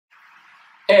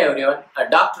Hey everyone,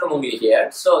 Dr.Mungli here.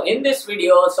 So in this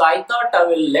video, I thought I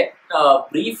will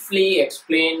briefly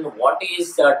explain what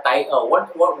is the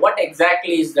what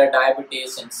exactly is the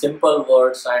diabetes in simple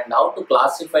words, and how to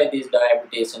classify these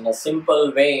diabetes in a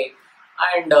simple way,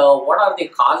 and what are the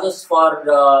causes for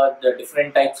the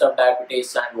different types of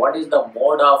diabetes, and what is the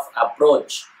mode of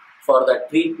approach for the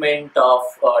treatment of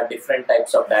different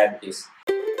types of diabetes.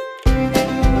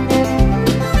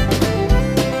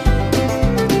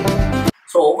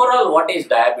 So overall, what is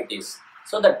diabetes?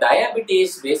 So the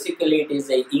diabetes, basically it is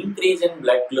a increase in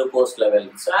blood glucose level.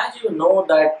 So as you know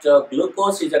that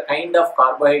glucose is a kind of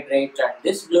carbohydrate, and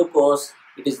this glucose,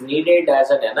 it is needed as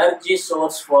an energy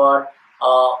source for,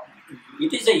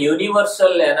 it is a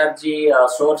universal energy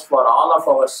source for all of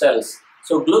our cells.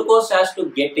 So glucose has to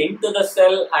get into the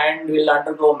cell and will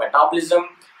undergo metabolism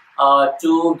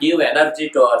to give energy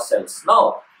to our cells.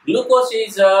 Now, glucose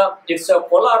is it's a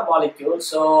polar molecule,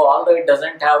 so although it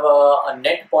doesn't have a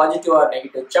net positive or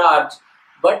negative charge,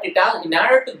 but it has, in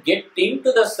order to get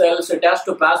into the cells, it has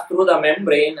to pass through the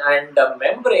membrane, and the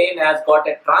membrane has got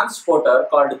a transporter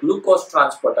called glucose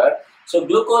transporter. So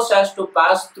glucose has to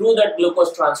pass through that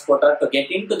glucose transporter to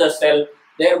get into the cell,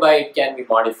 thereby it can be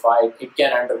modified, it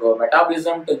can undergo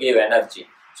metabolism to give energy.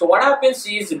 So what happens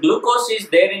is, glucose is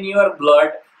there in your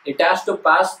blood, it has to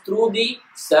pass through the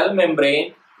cell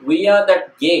membrane via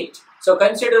that gate. So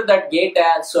consider that gate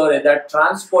as, that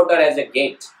transporter as a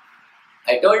gate.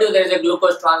 I told you there is a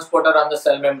glucose transporter on the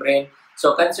cell membrane.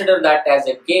 So consider that as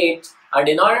a gate, and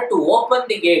in order to open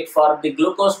the gate for the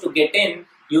glucose to get in,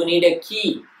 you need a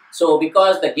key. So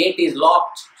because the gate is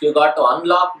locked, you got to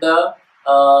unlock the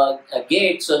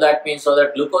gate, so that means so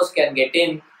that glucose can get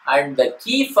in, and the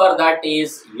key for that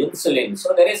is insulin.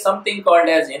 So there is something called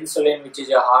as insulin, which is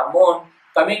a hormone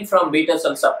coming from beta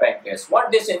cells of pancreas.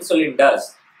 What this insulin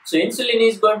does? So insulin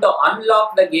is going to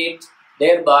unlock the gate,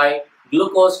 thereby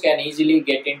glucose can easily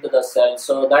get into the cell.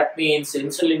 So that means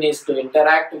insulin is to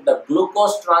interact with the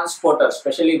glucose transporter,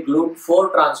 especially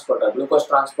GLUT4 transporter, glucose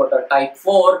transporter type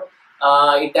 4.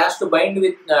 It has to bind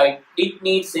with, it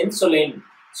needs insulin.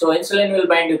 So insulin will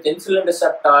bind with insulin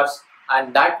receptors,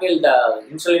 and that will, the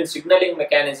insulin signaling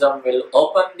mechanism will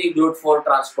open the GLUT4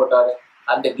 transporter,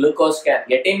 and the glucose can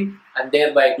get in, and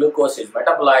thereby glucose is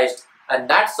metabolized, and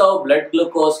that's how blood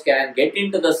glucose can get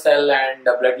into the cell, and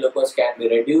the blood glucose can be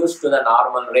reduced to the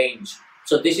normal range.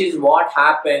 So this is what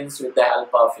happens with the help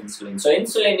of insulin. So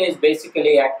insulin is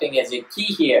basically acting as a key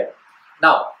here.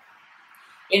 Now,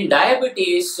 in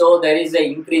diabetes, so there is an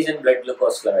increase in blood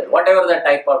glucose level, whatever the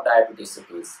type of diabetes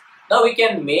it is. Now we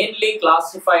can mainly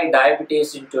classify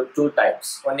diabetes into two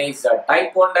types. One is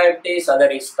type 1 diabetes, other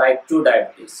is type 2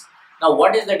 diabetes. Now,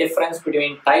 what is the difference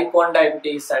between type 1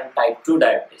 diabetes and type 2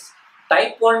 diabetes?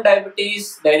 Type 1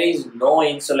 diabetes, there is no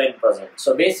insulin present.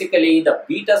 So basically, the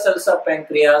beta cells of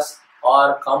pancreas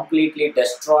are completely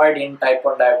destroyed in type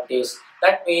 1 diabetes.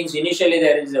 That means initially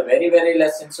there is a very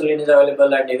less insulin is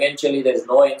available, and eventually there is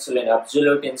no insulin,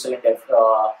 absolutely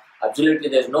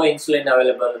there is no insulin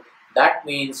available. That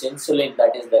means insulin,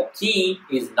 that is the key,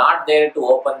 is not there to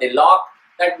open the lock.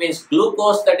 That means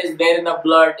glucose that is there in the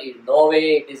blood, in no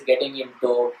way it is getting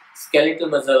into skeletal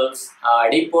muscles,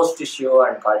 adipose tissue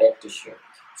and cardiac tissue.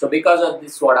 So because of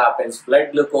this, what happens?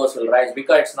 Blood glucose will rise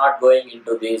because it's not going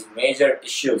into these major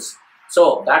tissues.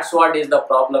 So that's what is the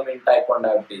problem in type 1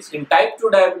 diabetes. In type 2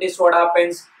 diabetes, what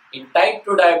happens? In type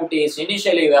 2 diabetes,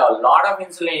 initially you have a lot of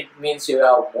insulin, it means you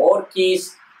have more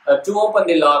keys to open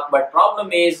the lock, but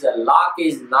problem is the lock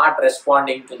is not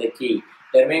responding to the key.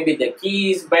 There may be the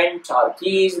key is bent or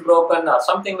key is broken or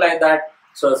something like that.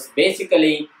 So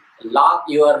basically, lock,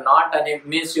 you are not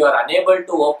means you are unable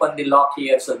to open the lock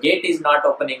here. So gate is not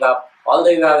opening up,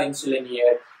 although you have insulin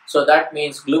here. So that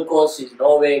means glucose is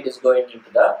no way it is going into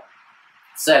the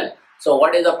cell. So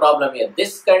what is the problem here?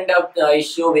 This kind of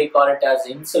issue we call it as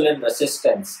insulin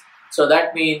resistance. So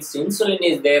that means insulin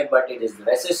is there, but it is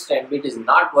resistant. It is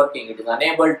not working. It is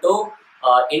unable to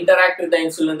interact with the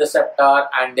insulin receptor,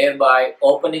 and thereby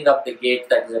opening up the gate,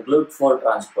 that is a GLUT4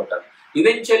 transporter.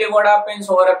 Eventually what happens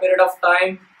over a period of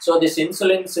time, so this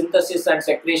insulin synthesis and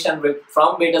secretion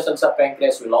from beta cells of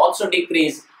pancreas will also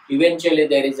decrease. Eventually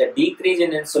there is a decrease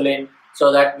in insulin.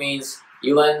 So that means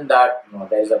even that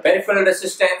there is a peripheral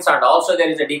resistance, and also there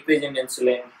is a decrease in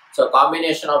insulin. So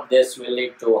combination of this will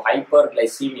lead to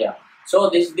hyperglycemia. So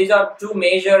these are two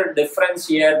major difference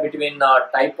here between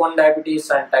type 1 diabetes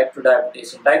and type 2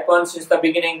 diabetes. In type 1, since the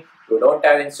beginning, you don't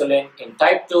have insulin. In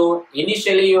type 2,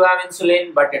 initially you have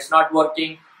insulin, but it's not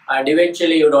working, and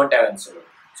eventually you don't have insulin.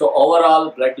 So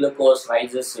overall, blood glucose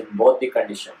rises in both the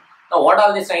condition. Now, what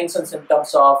are the signs and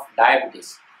symptoms of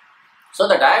diabetes? So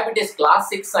the diabetes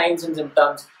classic signs and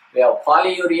symptoms, we have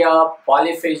polyuria,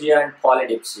 polyphagia and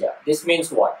polydipsia. This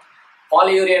means what?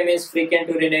 Polyuria means frequent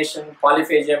urination,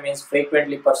 polyphagia means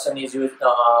frequently person is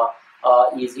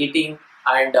eating,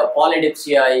 and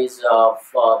polydipsia is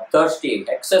thirsty,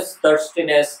 excess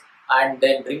thirstiness, and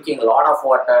then drinking a lot of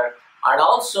water. And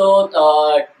also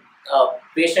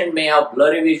patient may have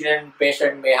blurry vision,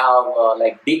 patient may have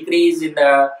like decrease in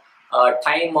the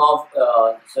time of,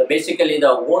 so basically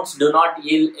the wounds do not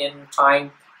heal in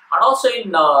time. And also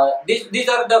in these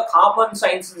are the common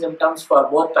signs and symptoms for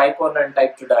both type 1 and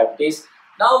type 2 diabetes.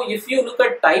 Now if you look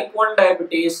at type 1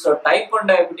 diabetes, so type 1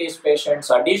 diabetes patients,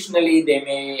 additionally they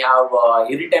may have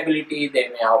irritability, they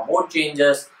may have mood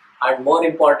changes, and more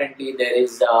importantly there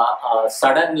is a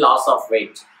sudden loss of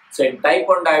weight. So in type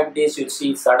 1 diabetes you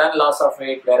see sudden loss of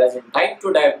weight, whereas in type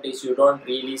 2 diabetes you don't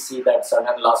really see that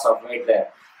sudden loss of weight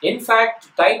there. In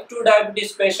fact, type 2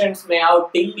 diabetes patients may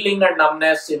have tingling and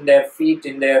numbness in their feet,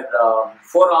 in their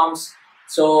forearms.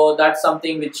 So that's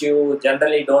something which you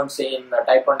generally don't see in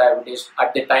type 1 diabetes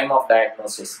at the time of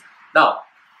diagnosis. Now,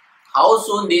 how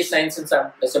soon these signs and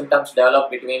symptoms develop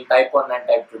between type 1 and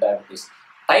type 2 diabetes?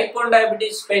 Type 1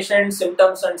 diabetes patients'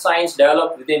 symptoms and signs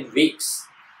develop within weeks.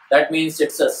 That means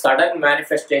it's a sudden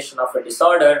manifestation of a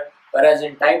disorder. Whereas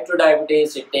in type 2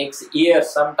 diabetes, it takes years.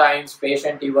 Sometimes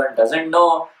patient even doesn't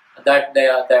know that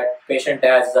that patient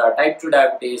has type 2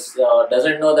 diabetes,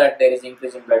 doesn't know that there is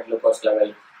increase in blood glucose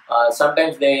level.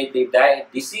 Sometimes the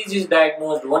disease is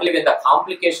diagnosed only when the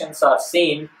complications are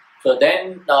seen. So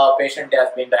then the patient has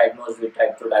been diagnosed with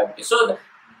type 2 diabetes. So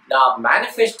the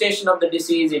manifestation of the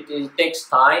disease, it takes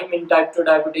time in type 2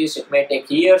 diabetes. It may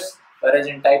take years. Whereas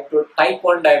in type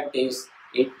 1 diabetes,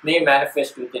 it may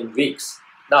manifest within weeks.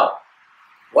 Now,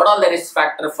 what are the risk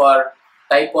factors for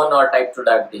type 1 or type 2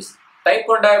 diabetes? Type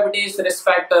 1 diabetes risk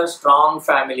factor, strong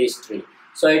family history.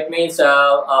 So it means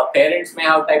parents may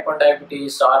have type 1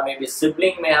 diabetes, or maybe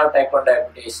sibling may have type 1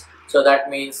 diabetes. So that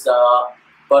means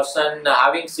person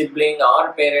having sibling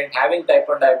or parent having type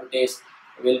 1 diabetes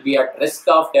will be at risk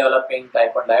of developing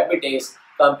type 1 diabetes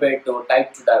compared to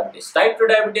type 2 diabetes. Type 2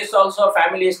 diabetes also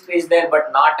family history is there,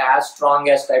 but not as strong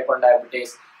as type 1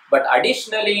 diabetes. But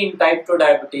additionally in type 2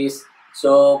 diabetes,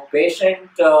 so patient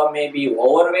may be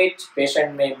overweight,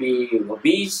 patient may be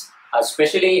obese,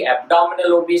 especially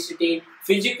abdominal obesity,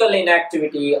 physical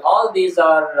inactivity. All these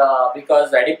are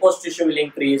because the adipose tissue will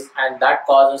increase, and that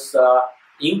causes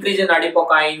increase in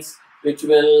adipokines, which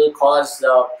will cause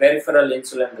peripheral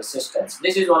insulin resistance.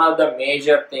 This is one of the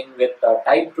major thing with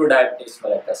type 2 diabetes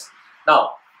mellitus.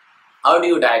 Now, how do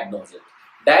you diagnose it?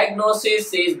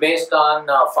 Diagnosis is based on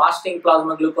fasting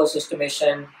plasma glucose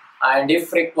estimation, and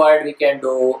if required we can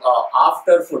do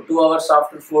after food, 2 hours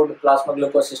after food plasma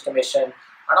glucose estimation,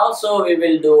 and also we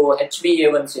will do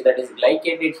HbA1c, that is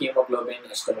glycated hemoglobin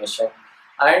estimation.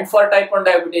 And for type 1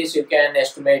 diabetes, you can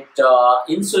estimate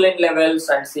insulin levels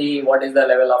and see what is the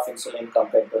level of insulin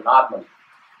compared to normal.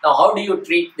 Now, how do you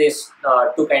treat these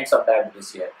two kinds of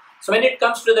diabetes here? So when it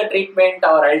comes to the treatment,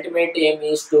 our ultimate aim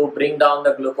is to bring down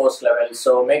the glucose level.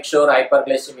 So make sure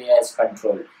hyperglycemia is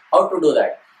controlled. How to do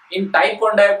that? In type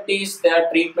 1 diabetes, the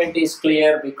treatment is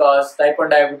clear, because type 1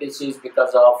 diabetes is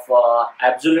because of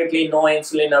absolutely no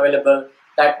insulin available.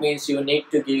 That means you need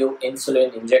to give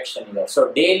insulin injection here.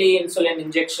 So daily insulin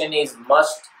injection is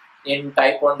must in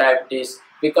type 1 diabetes,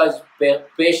 because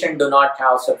patient do not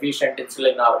have sufficient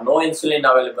insulin or no insulin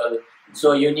available.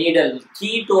 So you need a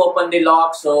key to open the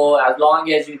lock. So as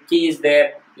long as your key is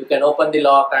there, you can open the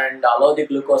lock and allow the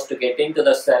glucose to get into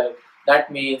the cell. That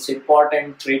means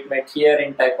important treatment here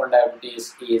in type 1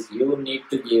 diabetes is you need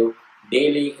to give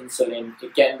daily insulin.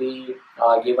 It can be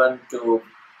given to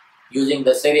using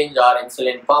the syringe or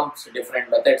insulin pumps.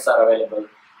 Different methods are available.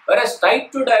 Whereas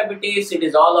type 2 diabetes, it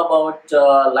is all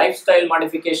about lifestyle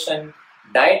modification,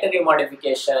 dietary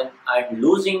modification, and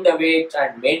losing the weight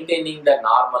and maintaining the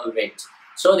normal weight.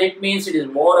 So that means it is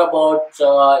more about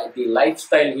the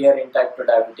lifestyle here in type 2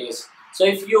 diabetes. So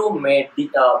if you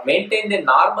maintain the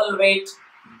normal weight,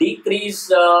 decrease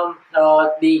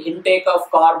the intake of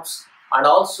carbs, and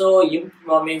also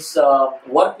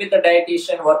work with the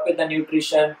dietitian, work with the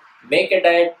nutrition, make a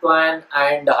diet plan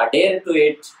and adhere to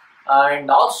it,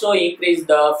 and also increase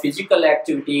the physical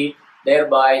activity,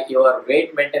 thereby your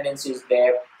weight maintenance is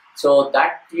there. So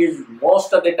that is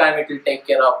most of the time it will take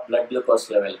care of blood glucose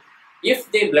level.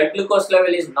 If the blood glucose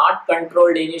level is not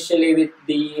controlled initially with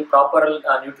the proper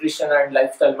nutrition and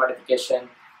lifestyle modification,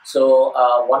 so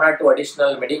 1 or 2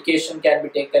 additional medication can be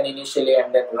taken initially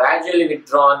and then gradually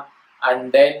withdrawn,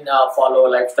 and then follow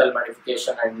lifestyle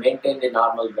modification and maintain the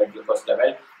normal blood glucose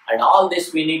level. And all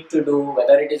this we need to do,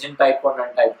 whether it is in type 1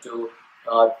 and type 2,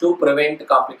 to prevent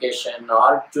complication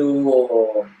or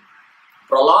to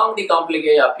prolong the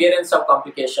appearance of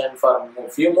complication for a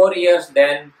few more years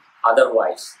than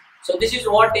otherwise. So this is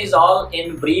what is all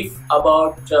in brief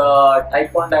about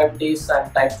type 1 diabetes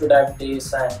and type 2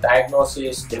 diabetes and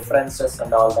diagnosis, differences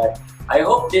and all that. I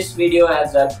hope this video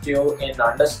has helped you in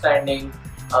understanding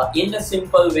in a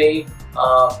simple way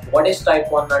what is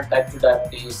type 1 and type 2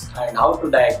 diabetes and how to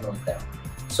diagnose them.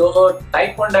 So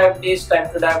type 1 diabetes,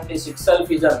 type 2 diabetes itself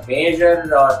is a major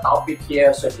topic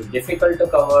here, so it is difficult to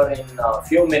cover in a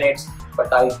few minutes,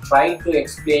 but I'll try to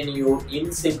explain you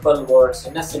in simple words,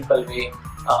 in a simple way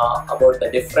about the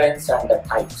difference and the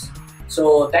types.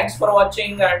 So thanks for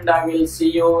watching, and I will see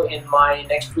you in my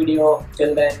next video.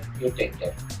 Till then, you take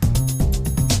care.